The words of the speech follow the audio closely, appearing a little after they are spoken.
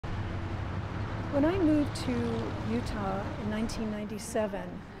When I moved to Utah in 1997,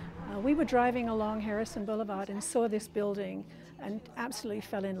 we were driving along Harrison Boulevard and saw this building and absolutely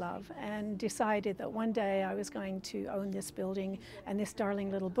fell in love and decided that one day I was going to own this building and this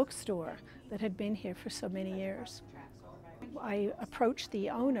darling little bookstore that had been here for so many years. I approached the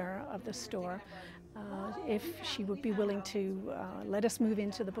owner of the store if she would be willing to let us move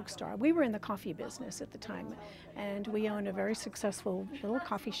into the bookstore. We were in the coffee business at the time, and we owned a very successful little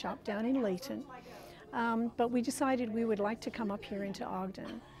coffee shop down in Layton. But we decided we would like to come up here into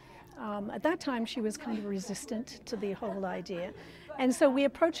Ogden. At that time, she was kind of resistant to the whole idea. And so we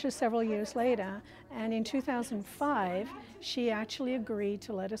approached her several years later, and in 2005, she actually agreed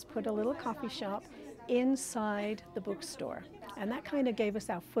to let us put a little coffee shop inside the bookstore. And that kind of gave us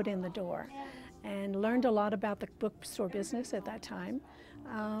our foot in the door, and learned a lot about the bookstore business at that time.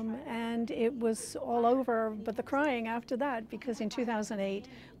 And it was all over but the crying after that, because in 2008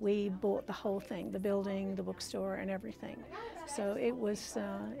 we bought the whole thing, the building, the bookstore, and everything. So it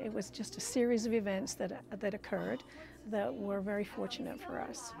was just a series of events that occurred that were very fortunate for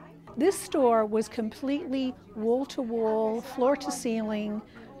us. This store was completely wall-to-wall, floor-to-ceiling,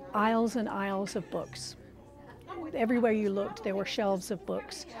 aisles and aisles of books. Everywhere you looked, there were shelves of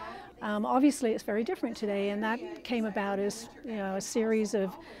books. Obviously, it's very different today, and that came about as a series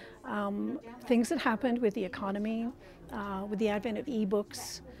of things that happened with the economy, with the advent of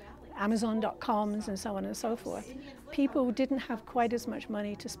e-books, Amazon.coms, and so on and so forth. People didn't have quite as much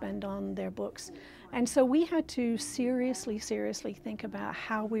money to spend on their books, and so we had to seriously think about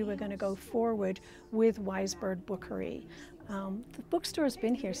how we were going to go forward with Wisebird Bookery. The bookstore has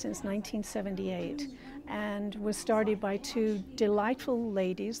been here since 1978 and was started by two delightful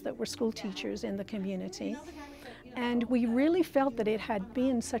ladies that were school teachers in the community. And we really felt that it had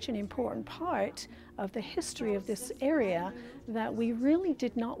been such an important part of the history of this area that we really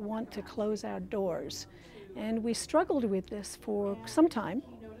did not want to close our doors. And we struggled with this for some time.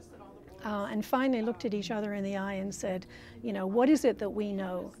 And finally looked at each other in the eye and said, what is it that we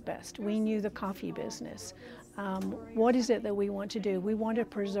know best? We knew the coffee business. What is it that we want to do? We want to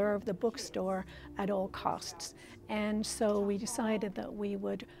preserve the bookstore at all costs. And so we decided that we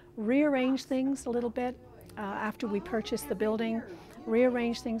would rearrange things a little bit after we purchased the building,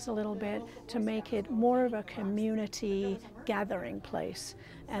 rearrange things a little bit to make it more of a community gathering place.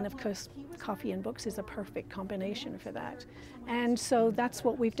 And of course, coffee and books is a perfect combination for that. And so that's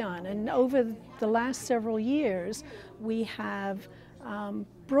what we've done. And over the last several years, we have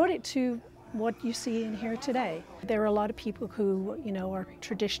brought it to what you see in here today. There are a lot of people who, are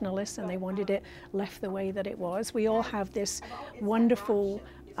traditionalists and they wanted it left the way that it was. We all have this wonderful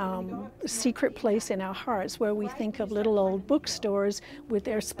secret place in our hearts where we think of little old bookstores with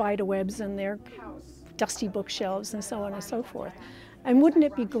their spider webs and their dusty bookshelves and so on and so forth. And wouldn't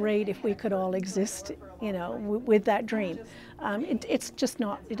it be great if we could all exist, with that dream? It's just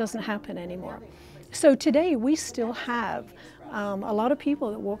not, it doesn't happen anymore. So today we still have a lot of people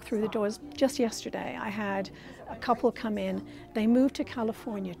that walk through the doors. Just yesterday I had a couple come in. They moved to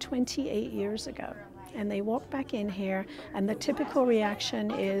California 28 years ago, and they walk back in here, and the typical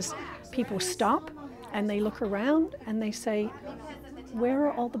reaction is people stop and they look around and they say, where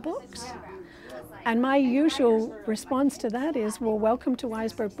are all the books? And my usual response to that is, well, welcome to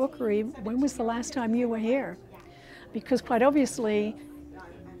Wisebird Bookery. When was the last time you were here? Because quite obviously,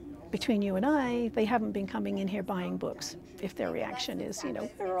 between you and I, they haven't been coming in here buying books. If their reaction is,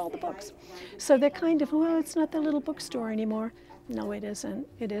 where are all the books? So they're kind of, well, it's not the little bookstore anymore. No, it isn't.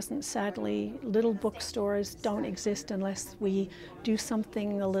 It isn't. Sadly, little bookstores don't exist unless we do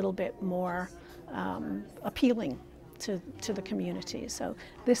something a little bit more appealing to the community. So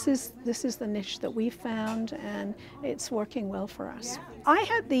this is the niche that we found, and it's working well for us. I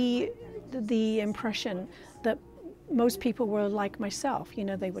had the impression that most people were like myself.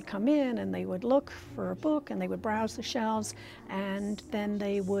 They would come in and they would look for a book and they would browse the shelves, and then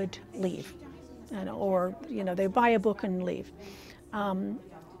they would leave, or they buy a book and leave.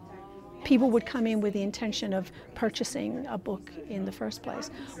 People would come in with the intention of purchasing a book in the first place.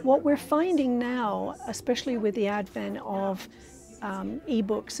 What we're finding now, especially with the advent of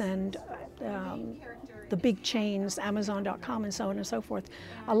e-books and the big chains, Amazon.com and so on and so forth,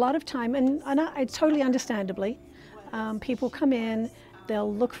 a lot of time, and I totally understandably, people come in,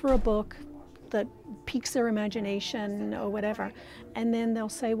 they'll look for a book that piques their imagination or whatever, and then they'll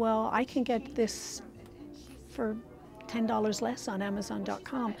say, well, I can get this for $10 less on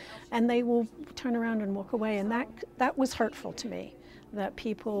Amazon.com, and they will turn around and walk away. And that was hurtful to me, that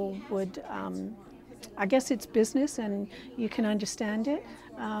people would, I guess it's business and you can understand it,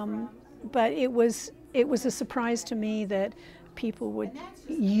 but it was a surprise to me that people would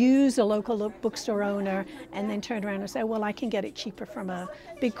use a local bookstore owner and then turn around and say, well, I can get it cheaper from a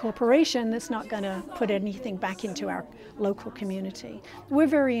big corporation that's not going to put anything back into our local community. We're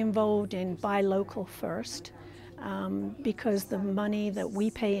very involved in buy local first. Because the money that we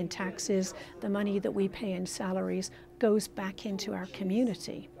pay in taxes, the money that we pay in salaries goes back into our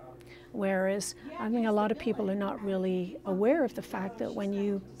community. Whereas I think a lot of people are not really aware of the fact that when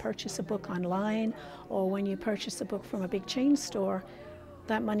you purchase a book online or when you purchase a book from a big chain store,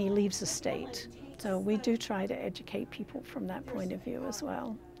 that money leaves the state. So we do try to educate people from that point of view as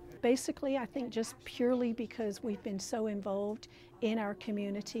well. Basically, I think just purely because we've been so involved in our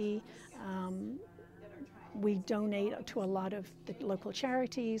community, we donate to a lot of the local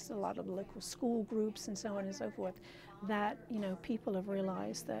charities, a lot of the local school groups, and so on and so forth, that, you know, people have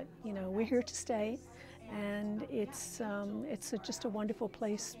realized that, you know, we're here to stay, and it's just a wonderful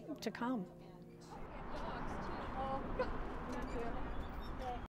place to come.